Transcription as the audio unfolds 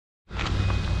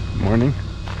morning.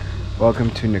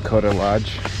 Welcome to Nakota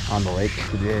Lodge on the lake.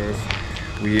 Today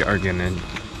we are gonna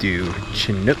do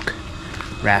Chinook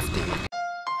rafting.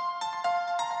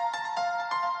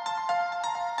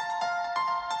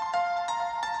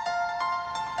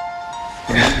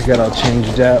 I got all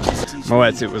changed up. My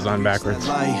wetsuit was on backwards.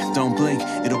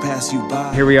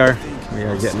 Here we are. We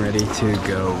are getting ready to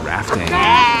go rafting.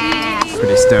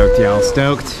 Pretty stoked, y'all.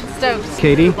 Stoked? Stoked.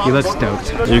 Katie, you look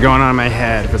stoked. You're going on my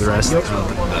head for the rest of the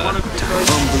time.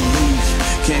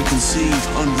 Can't conceive,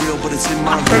 unreal, but it's in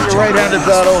my reach. Right-handed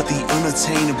battle. The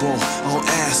unattainable, I'll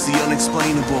ask the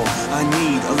unexplainable. I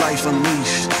need a life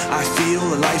unleashed. I feel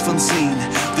a life unseen.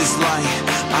 This light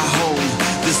I hold,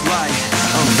 this light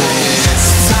of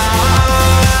this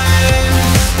time.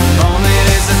 The moment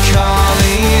is a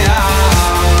calling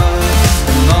out.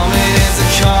 The moment is a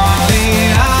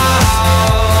calling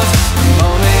out. The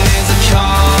moment is a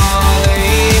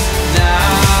calling now.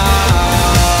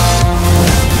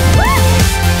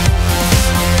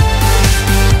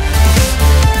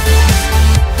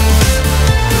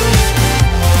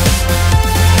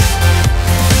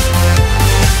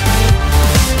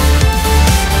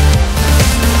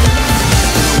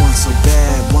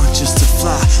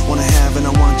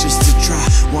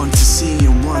 Want to see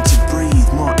and want to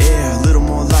breathe more air, a little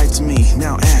more life to me.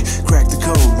 Now act, crack the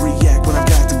code, react when I've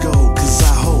got to go. Cause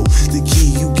I hold the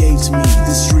key you gave to me,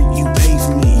 the street you paid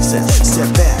for me.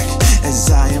 Step back as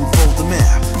I unfold the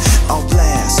map. I'll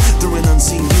blast through an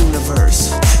unseen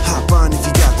universe. Hop on if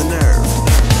you got the nerve.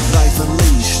 Life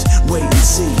unleashed, wait and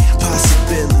see.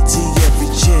 Possibility, every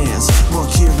chance. More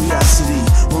curiosity,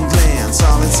 one glance,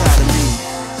 all inside of me.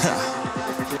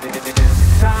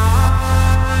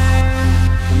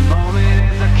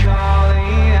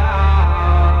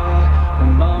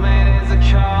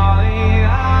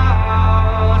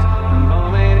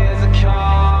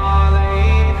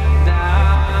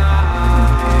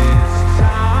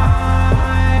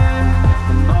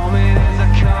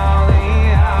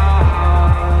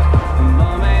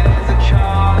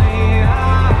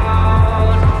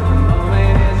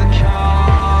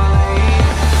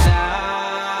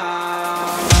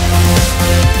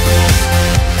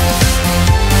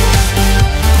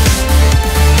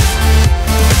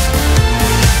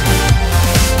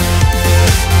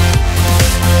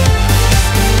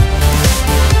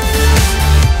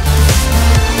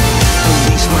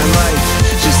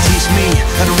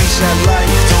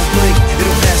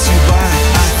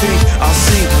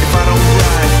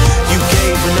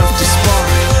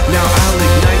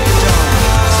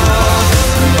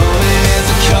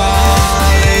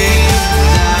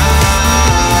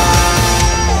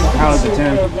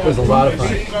 It was a lot of fun.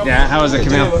 Yeah, how was it,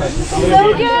 Camille? So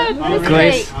good. It was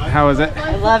great. How was it?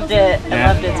 I loved it.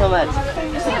 I loved it so much.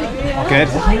 Good?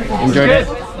 Enjoyed it?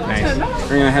 Nice.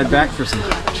 We're gonna head back for some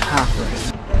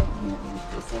chocolate.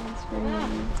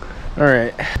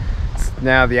 Alright, it's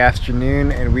now the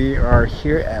afternoon and we are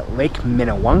here at Lake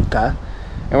Minnewanka.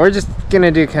 And we're just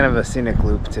gonna do kind of a scenic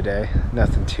loop today.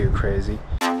 Nothing too crazy.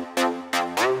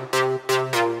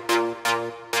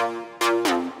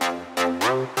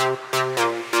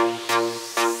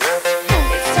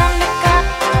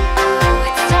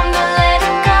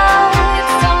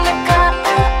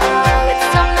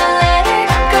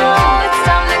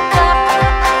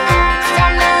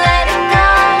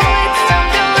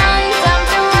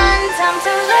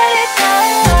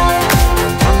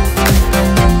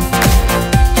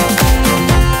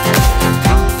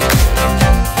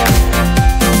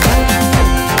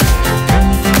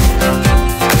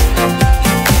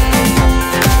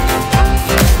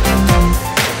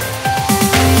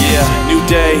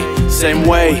 Same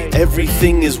way,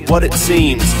 everything is what it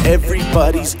seems.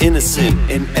 Everybody's innocent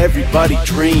and everybody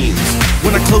dreams.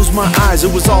 When I closed my eyes,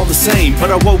 it was all the same.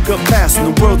 But I woke up fast and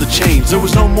the world had changed. There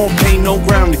was no more pain, no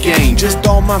ground to gain. Just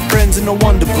all my friends and no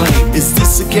one to blame. Is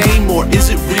this a game or is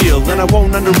it real? And I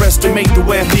won't underestimate the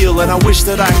way I feel. And I wish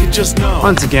that I could just know.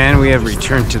 Once again, we have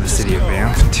returned to the city of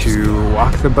Banff to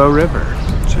walk the Bow River.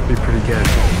 Should be pretty good.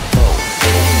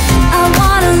 I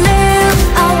wanna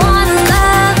live, I wanna love.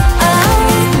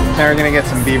 Now we're gonna get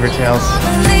some beaver tails.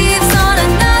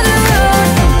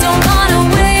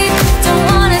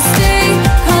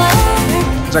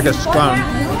 It's like a scum,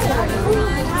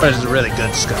 but it's a really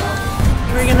good scum.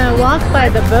 We're gonna walk by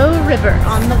the Bow River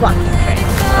on the walking trail.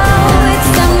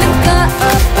 It's time to go.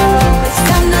 It's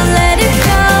time to let it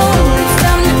go. It's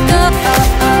time to go.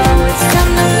 It's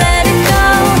time to let it go.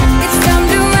 It's time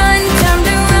to run, time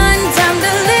to run, time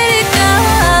to let it go.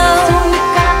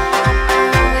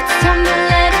 It's time to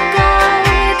let it go.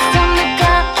 It's time to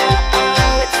go.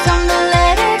 It's time to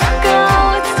let it go.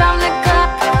 It's time to go.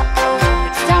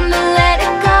 It's time to let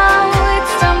it go.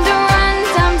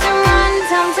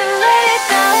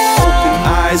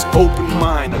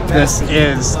 This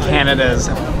is Canada's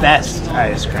best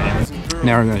ice cream.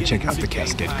 Now we're gonna check out the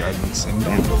Cascade Gardens in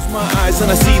Banff. Close my eyes and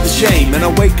I see the shame, and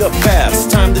I wake up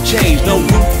fast. Time to change. No room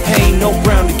for pain, no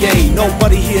ground to gain.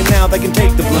 Nobody here now that can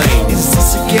take the blame. Is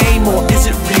this a game or is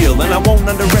it real? And I won't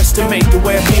underestimate the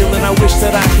way I feel. And I wish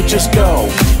that I could just go.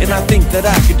 And I think that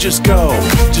I could just go.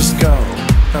 Just go.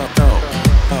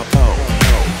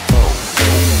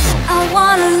 I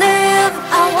wanna live,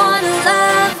 I wanna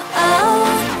love, oh,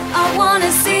 I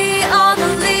wanna see all the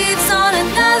leaves on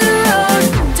another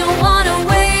road. Don't wanna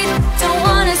wait, don't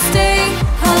wanna stay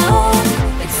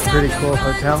home. It's time Pretty to cool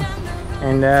run, hotel. time to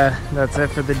And that's it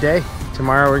for the day.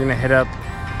 Tomorrow we're gonna hit up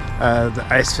the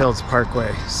Icefields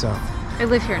Parkway. So I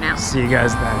live here now. see you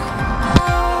guys then.